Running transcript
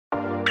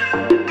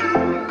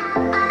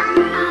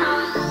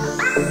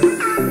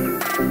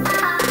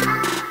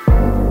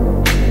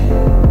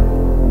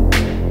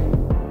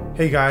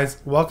Hey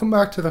guys, welcome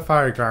back to the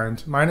Fire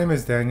Grind. My name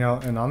is Daniel,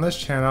 and on this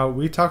channel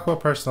we talk about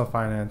personal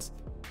finance.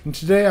 And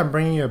today I'm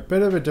bringing you a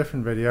bit of a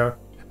different video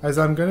as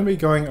I'm going to be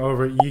going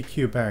over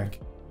EQ Bank.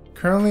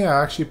 Currently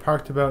I actually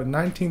parked about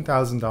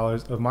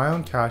 $19,000 of my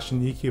own cash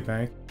in EQ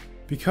Bank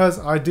because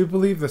I do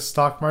believe the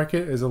stock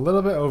market is a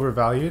little bit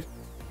overvalued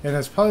and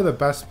it's probably the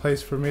best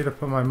place for me to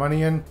put my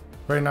money in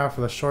right now for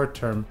the short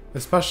term,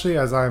 especially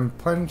as I'm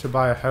planning to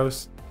buy a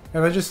house.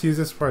 And I just use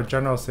this for a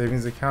general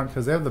savings account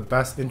because they have the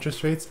best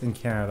interest rates in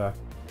Canada.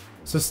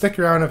 So stick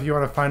around if you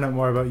want to find out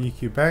more about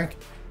EQ Bank.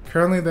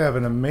 Currently they have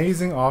an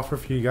amazing offer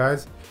for you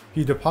guys. If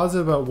you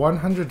deposit about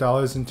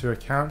 $100 into an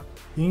account,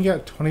 you can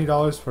get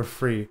 $20 for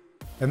free.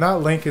 And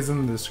that link is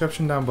in the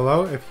description down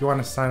below if you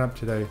want to sign up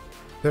today.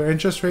 Their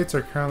interest rates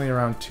are currently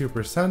around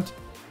 2%.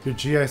 Your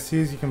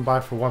GICs you can buy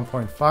for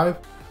 1.5,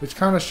 which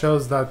kind of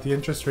shows that the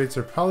interest rates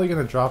are probably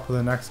going to drop in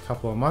the next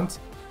couple of months.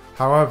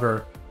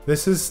 However,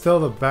 this is still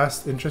the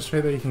best interest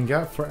rate that you can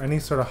get for any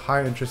sort of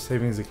high interest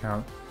savings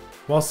account.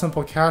 While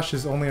Simple Cash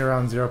is only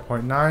around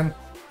 0.9,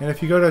 and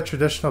if you go to a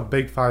traditional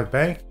Big 5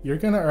 bank, you're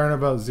going to earn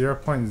about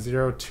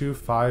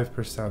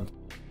 0.025%,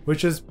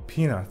 which is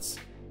peanuts.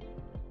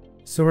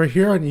 So we're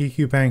here on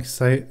EQ Bank's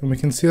site, and we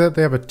can see that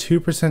they have a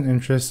 2%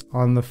 interest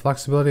on the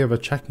flexibility of a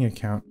checking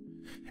account.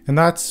 And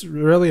that's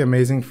really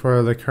amazing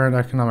for the current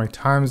economic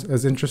times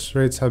as interest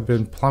rates have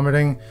been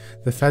plummeting.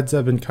 The Feds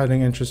have been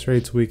cutting interest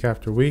rates week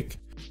after week.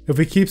 If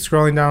we keep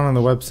scrolling down on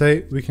the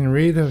website, we can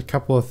read a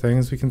couple of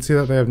things. We can see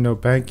that they have no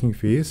banking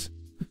fees.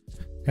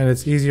 And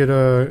it's easier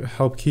to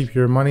help keep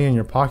your money in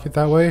your pocket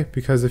that way,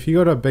 because if you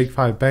go to a Big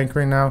 5 bank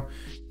right now,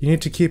 you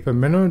need to keep a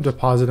minimum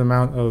deposit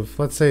amount of,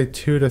 let's say,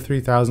 $2,000 to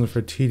 $3,000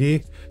 for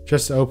TD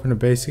just to open a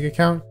basic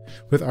account.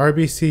 With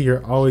RBC,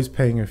 you're always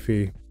paying a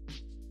fee.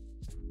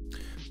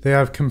 They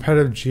have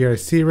competitive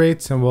GIC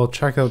rates, and we'll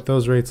check out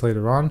those rates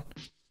later on.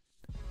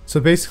 So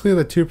basically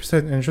the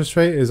 2% interest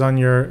rate is on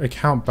your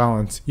account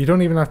balance. You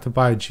don't even have to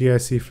buy a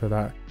GIC for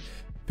that.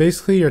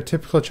 Basically your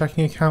typical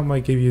checking account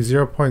might give you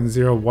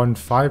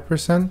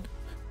 0.015%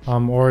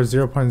 or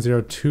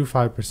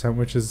 0.025%,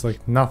 which is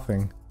like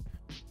nothing.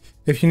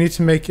 If you need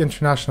to make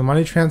international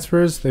money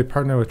transfers, they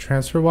partner with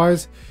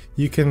TransferWise.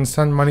 You can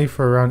send money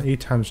for around 8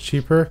 times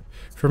cheaper.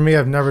 For me,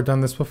 I've never done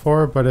this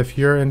before, but if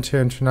you're into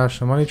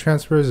international money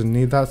transfers and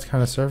need that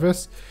kind of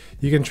service,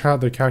 you can try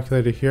out their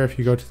calculator here if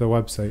you go to the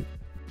website.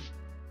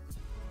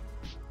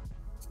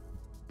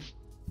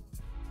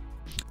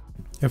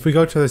 If we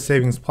go to the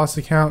Savings Plus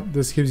account,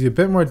 this gives you a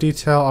bit more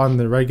detail on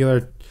the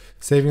regular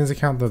savings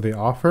account that they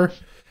offer.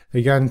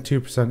 Again,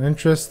 2%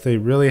 interest. They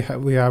really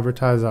heavily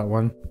advertise that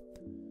one.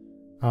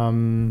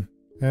 And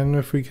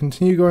if we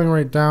continue going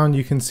right down,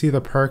 you can see the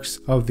perks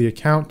of the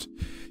account.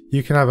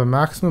 You can have a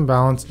maximum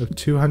balance of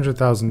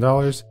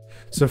 $200,000.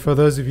 So for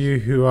those of you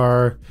who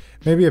are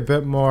maybe a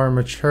bit more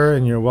mature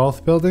in your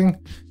wealth building,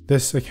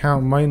 this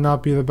account might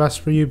not be the best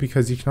for you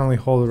because you can only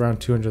hold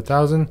around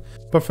 $200,000.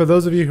 But for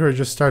those of you who are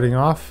just starting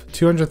off,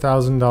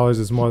 $200,000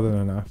 is more than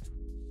enough.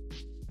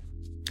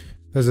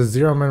 There's a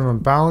zero minimum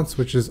balance,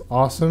 which is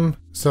awesome.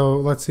 So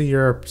let's say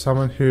you're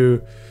someone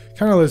who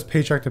kind of lives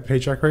paycheck to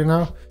paycheck right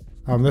now.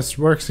 This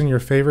works in your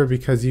favor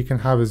because you can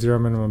have a zero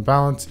minimum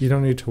balance. You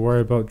don't need to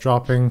worry about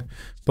dropping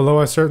below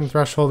a certain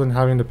threshold and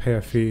having to pay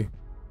a fee.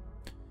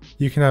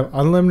 You can have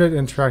unlimited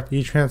Interact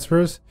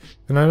e-transfers,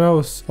 and I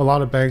know a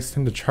lot of banks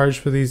tend to charge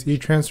for these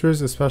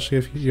e-transfers, especially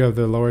if you have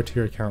the lower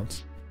tier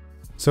accounts.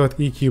 So with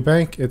EQ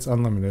Bank, it's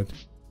unlimited.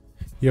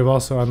 You have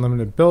also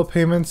unlimited bill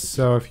payments,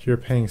 so if you're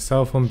paying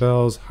cell phone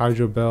bills,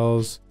 hydro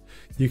bills,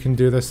 you can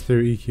do this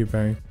through EQ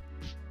Bank.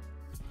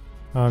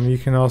 You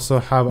can also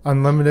have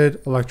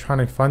unlimited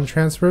electronic fund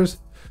transfers.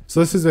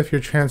 So this is if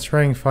you're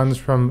transferring funds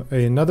from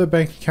another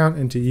bank account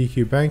into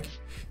EQ Bank,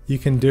 you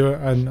can do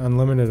an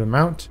unlimited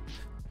amount.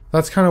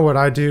 That's kind of what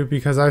I do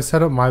because I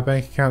set up my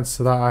bank account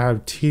so that I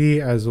have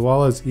TD as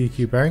well as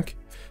EQ Bank.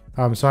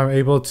 So I'm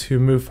able to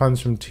move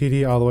funds from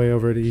TD all the way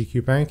over to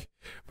EQ Bank.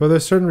 But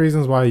there's certain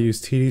reasons why I use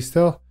TD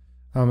still.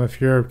 If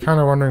you're kind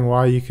of wondering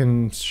why, you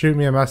can shoot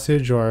me a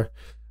message, or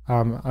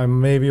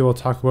maybe we'll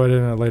talk about it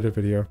in a later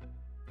video.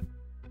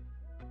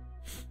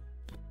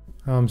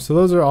 So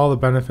those are all the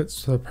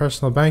benefits to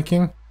personal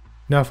banking.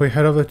 Now if we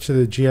head over to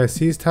the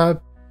GICs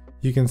tab,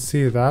 you can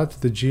see that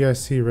the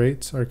GIC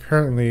rates are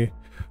currently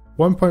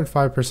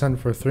 1.5%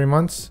 for 3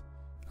 months,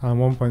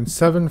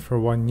 1.7% for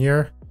 1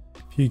 year.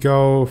 If you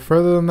go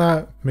further than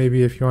that,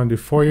 maybe if you want to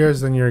do 4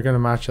 years, then you're going to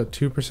match that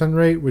 2%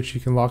 rate, which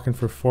you can lock in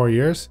for 4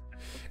 years.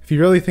 If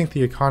you really think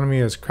the economy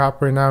is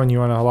crap right now and you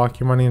want to lock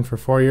your money in for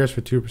 4 years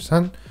for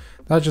 2%,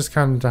 that's just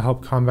kind of to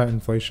help combat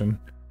inflation.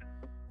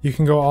 You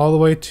can go all the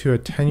way to a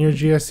 10-year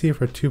GIC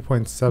for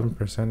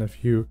 2.7%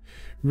 if you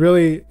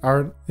really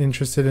aren't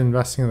interested in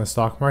investing in the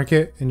stock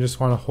market and just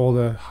want to hold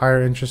a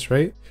higher interest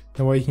rate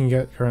than what you can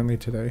get currently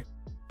today.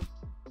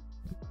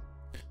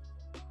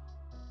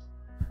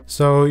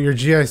 So your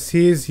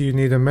GICs, you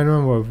need a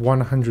minimum of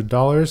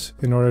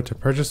 $100 in order to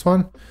purchase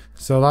one.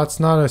 So that's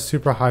not a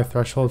super high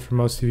threshold for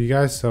most of you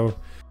guys. So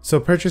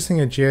purchasing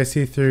a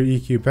GIC through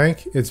EQ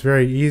Bank, it's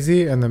very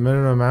easy and the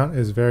minimum amount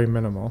is very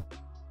minimal.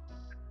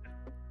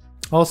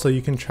 Also,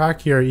 you can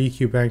track your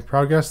EQ Bank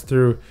progress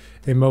through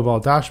a mobile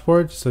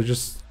dashboard. So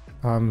just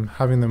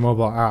having the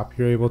mobile app,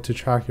 you're able to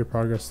track your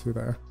progress through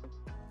there.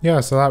 Yeah,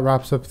 so that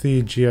wraps up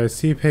the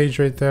GIC page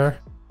right there.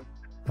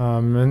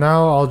 And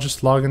now I'll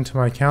just log into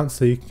my account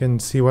so you can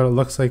see what it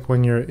looks like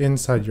when you're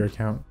inside your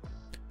account.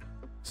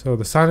 So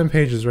the sign in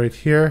page is right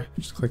here.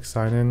 Just click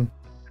sign in.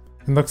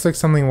 It looks like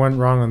something went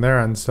wrong on their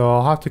end, so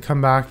I'll have to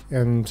come back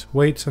and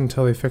wait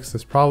until they fix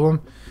this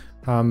problem.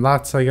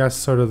 That's, I guess,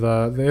 sort of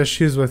the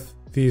issues with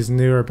these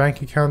newer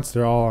bank accounts.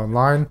 They're all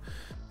online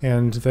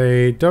and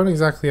they don't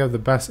exactly have the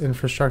best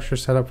infrastructure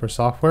set up for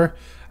software.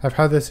 I've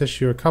had this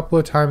issue a couple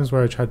of times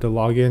where I tried to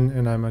log in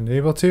and I'm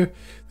unable to.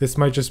 This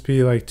might just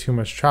be like too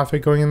much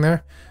traffic going in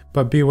there,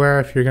 but beware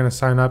if you're going to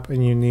sign up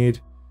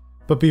and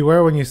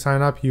beware when you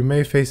sign up, you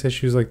may face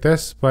issues like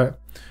this, but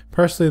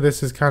personally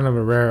this is kind of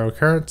a rare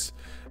occurrence.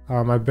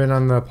 I've been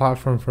on the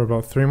platform for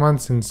about 3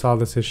 months and saw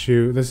this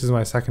issue. This is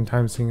my second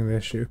time seeing the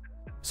issue.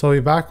 So I'll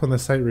be back when the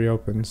site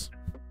reopens.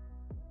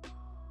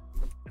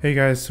 Hey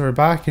guys, so we're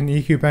back and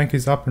EQ Bank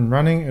is up and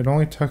running. It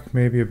only took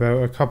maybe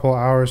about a couple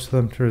hours for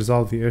them to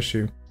resolve the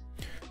issue.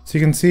 So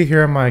you can see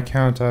here on my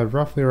account I have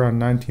roughly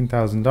around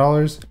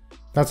 $19,000.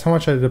 That's how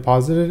much I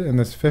deposited, and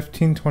this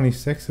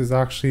 $15.26 is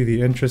actually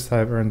the interest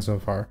I've earned so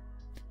far.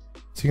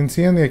 So you can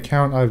see on the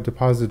account I've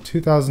deposited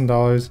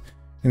 $2,000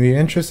 and the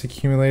interest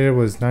accumulated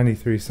was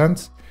 93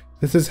 cents.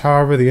 This is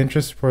however the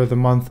interest for the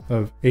month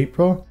of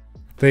April.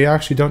 They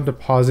actually don't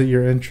deposit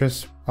your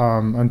interest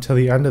until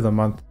the end of the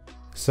month.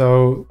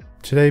 So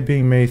today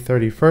being May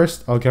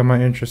 31st, I'll get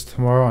my interest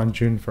tomorrow on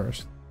June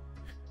 1st.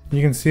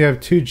 You can see I have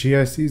 2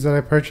 GICs that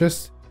I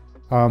purchased,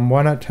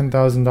 one at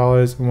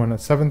 $10,000 and one at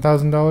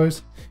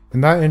 $7,000,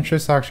 and that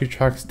interest actually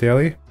tracks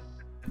daily.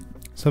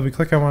 So if we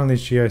click on one of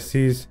these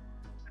GICs,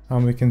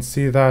 we can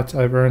see that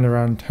I've earned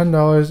around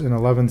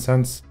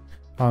 $10.11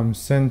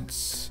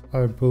 since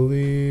I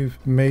believe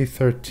May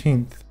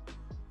 13th.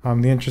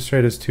 The interest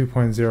rate is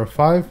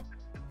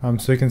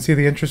 2.05. So you can see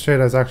the interest rate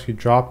has actually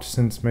dropped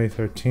since May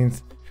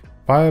 13th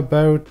by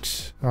about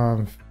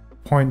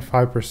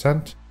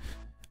 0.5%.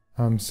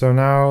 So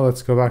now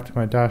let's go back to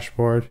my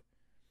dashboard.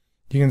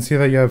 You can see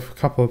that you have a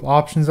couple of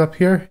options up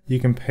here. You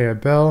can pay a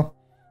bill,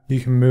 you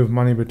can move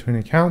money between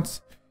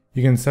accounts,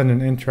 you can send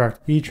an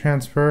Interact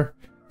e-transfer,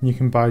 and you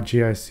can buy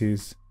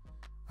GICs.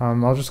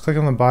 I'll just click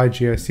on the Buy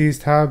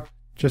GICs tab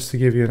just to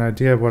give you an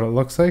idea of what it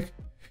looks like.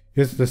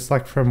 You have to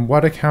select from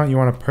what account you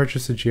want to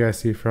purchase a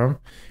GIC from,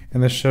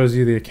 and this shows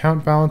you the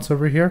account balance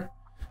over here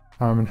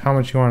and how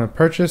much you want to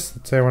purchase.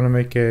 Let's say I want to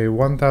make a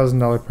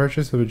 $1,000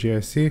 purchase of a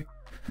GIC,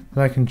 and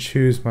I can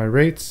choose my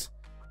rates.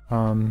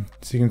 So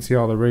you can see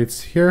all the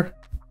rates here.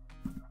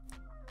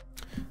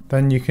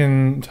 Then you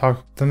can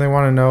then they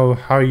want to know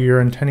how you're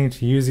intending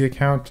to use the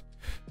account,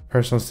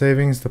 personal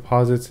savings,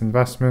 deposits,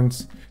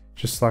 investments.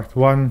 Just select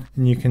one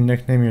and you can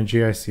nickname your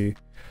GIC.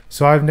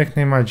 So I've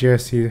nicknamed my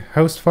GIC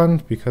House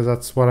Fund because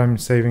that's what I'm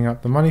saving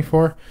up the money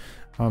for.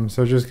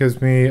 So it just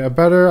gives me a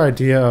better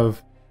idea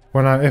of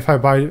if I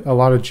buy a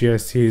lot of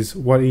GICs,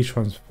 what each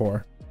one's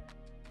for.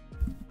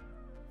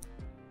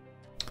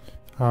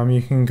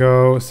 You can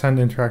go send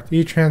Interact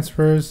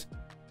e-transfers.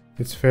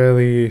 It's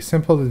fairly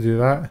simple to do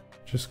that.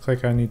 Just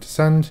click I need to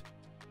send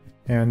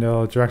and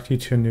it'll direct you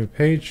to a new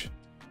page.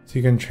 So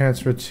you can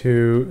transfer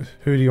to,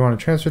 who do you want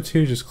to transfer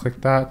to? Just click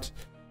that.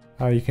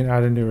 You can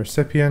add a new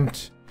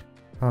recipient,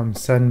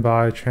 send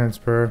by,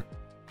 transfer,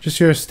 just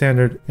your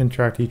standard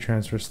Interact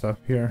e-transfer stuff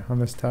here on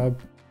this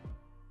tab.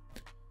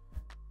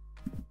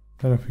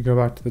 Then if we go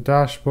back to the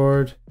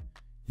dashboard,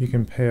 you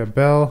can pay a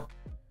bill.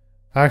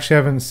 I actually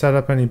haven't set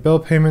up any bill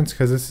payments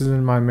because this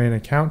isn't my main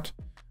account.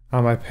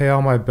 I pay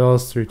all my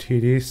bills through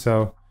TD,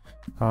 so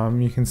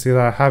you can see that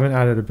I haven't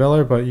added a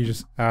biller, but you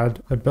just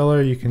add a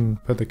biller. You can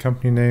put the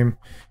company name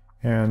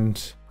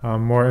and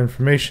more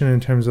information in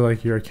terms of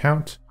like your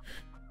account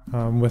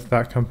with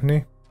that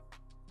company.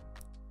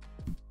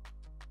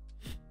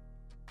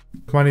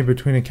 Money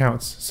between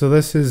accounts. So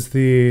this is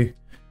the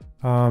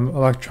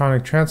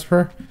electronic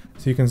transfer.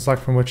 So you can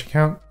select from which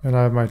account, and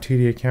I have my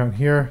TD account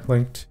here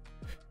linked,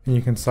 and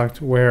you can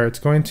select where it's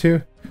going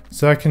to.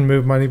 So I can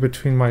move money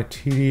between my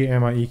TD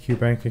and my EQ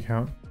Bank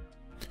account.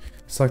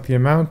 Select the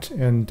amount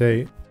and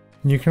date.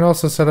 And you can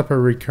also set up a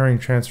recurring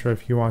transfer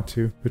if you want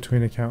to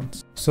between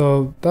accounts.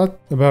 So that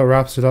about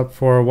wraps it up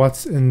for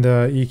what's in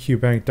the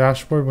EQ Bank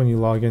dashboard when you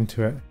log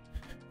into it.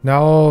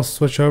 Now I'll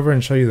switch over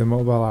and show you the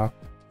mobile app.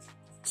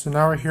 So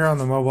now we're here on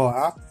the mobile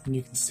app, and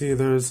you can see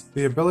there's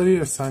the ability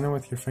to sign in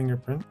with your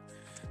fingerprint.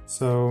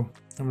 So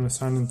I'm going to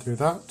sign in through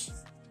that.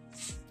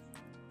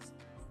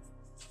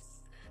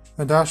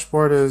 The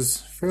dashboard is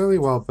fairly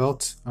well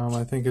built.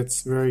 I think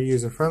it's very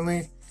user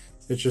friendly.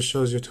 It just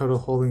shows your total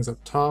holdings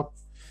up top,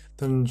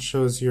 then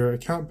shows your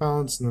account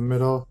balance in the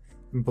middle,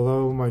 and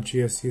below my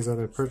GICs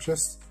that I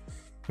purchased.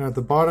 And at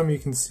the bottom you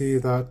can see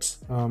that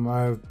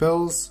I have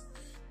bills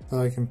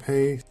that I can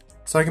pay.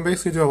 So I can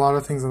basically do a lot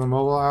of things on the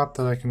mobile app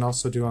that I can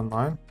also do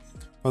online.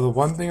 But the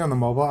one thing on the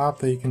mobile app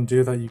that you can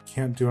do that you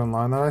can't do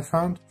online that I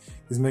found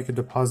is make a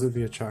deposit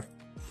via check.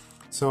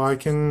 So I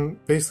can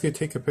basically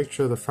take a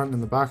picture of the front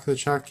and the back of the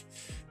check,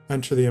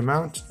 enter the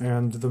amount,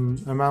 and the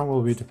amount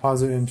will be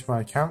deposited into my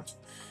account,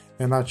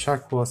 and that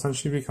check will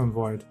essentially become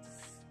void.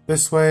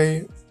 This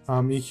way,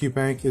 EQ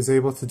Bank is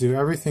able to do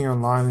everything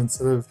online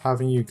instead of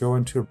having you go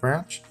into a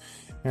branch,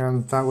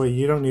 and that way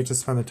you don't need to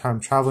spend the time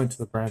traveling to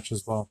the branch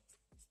as well.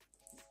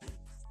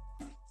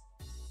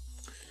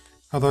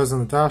 Otherwise, on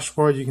the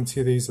dashboard, you can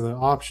see these are the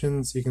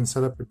options. You can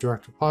set up a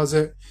direct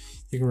deposit.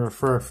 You can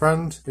refer a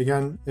friend.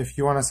 Again, if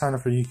you want to sign up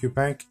for EQ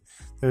Bank,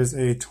 there's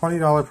a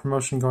 $20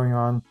 promotion going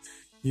on.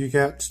 You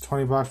get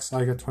 20 bucks,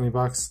 I get 20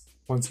 bucks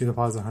once you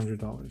deposit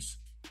 $100.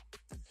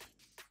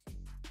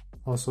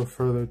 Also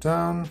further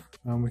down,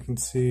 we can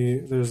see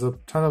there's a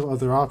ton of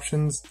other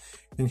options.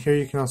 And here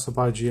you can also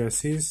buy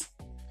GICs.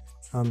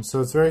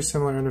 So it's a very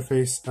similar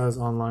interface as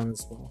online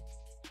as well.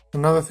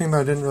 Another thing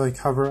that I didn't really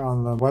cover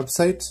on the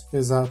website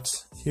is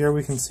that here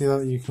we can see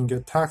that you can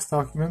get tax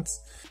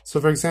documents. So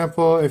for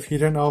example, if you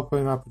didn't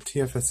open up a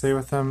TFSA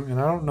with them,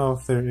 and I don't know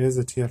if there is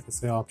a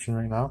TFSA option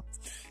right now,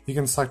 you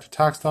can select a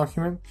tax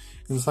document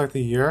and select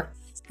the year.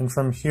 And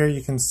from here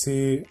you can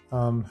see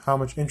how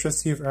much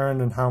interest you've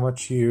earned and how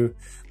much you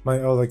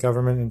might owe the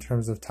government in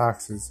terms of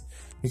taxes.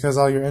 Because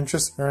all your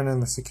interest earned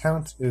in this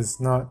account is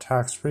not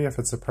tax-free if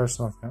it's a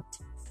personal account.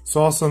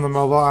 So also in the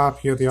mobile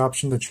app, you have the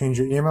option to change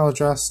your email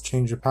address,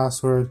 change your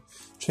password,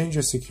 change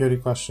your security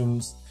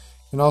questions,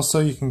 and also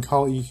you can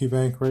call EQ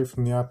Bank right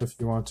from the app if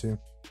you want to.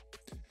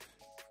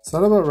 So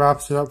that about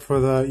wraps it up for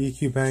the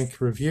EQ Bank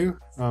review.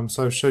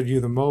 So I've showed you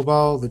the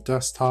mobile, the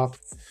desktop,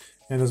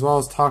 and as well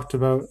as talked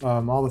about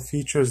all the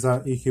features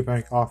that EQ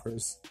Bank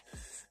offers.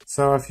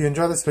 So if you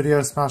enjoyed this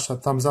video, smash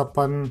that thumbs up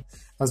button,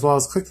 as well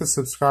as click the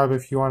subscribe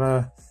if you want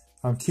to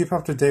keep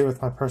up to date with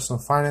my personal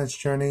finance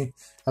journey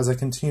as I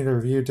continue to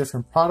review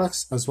different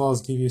products as well as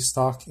give you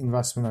stock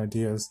investment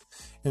ideas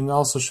and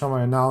also show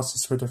my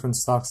analysis for different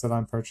stocks that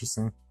I'm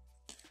purchasing.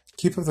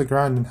 Keep up the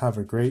grind and have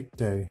a great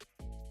day.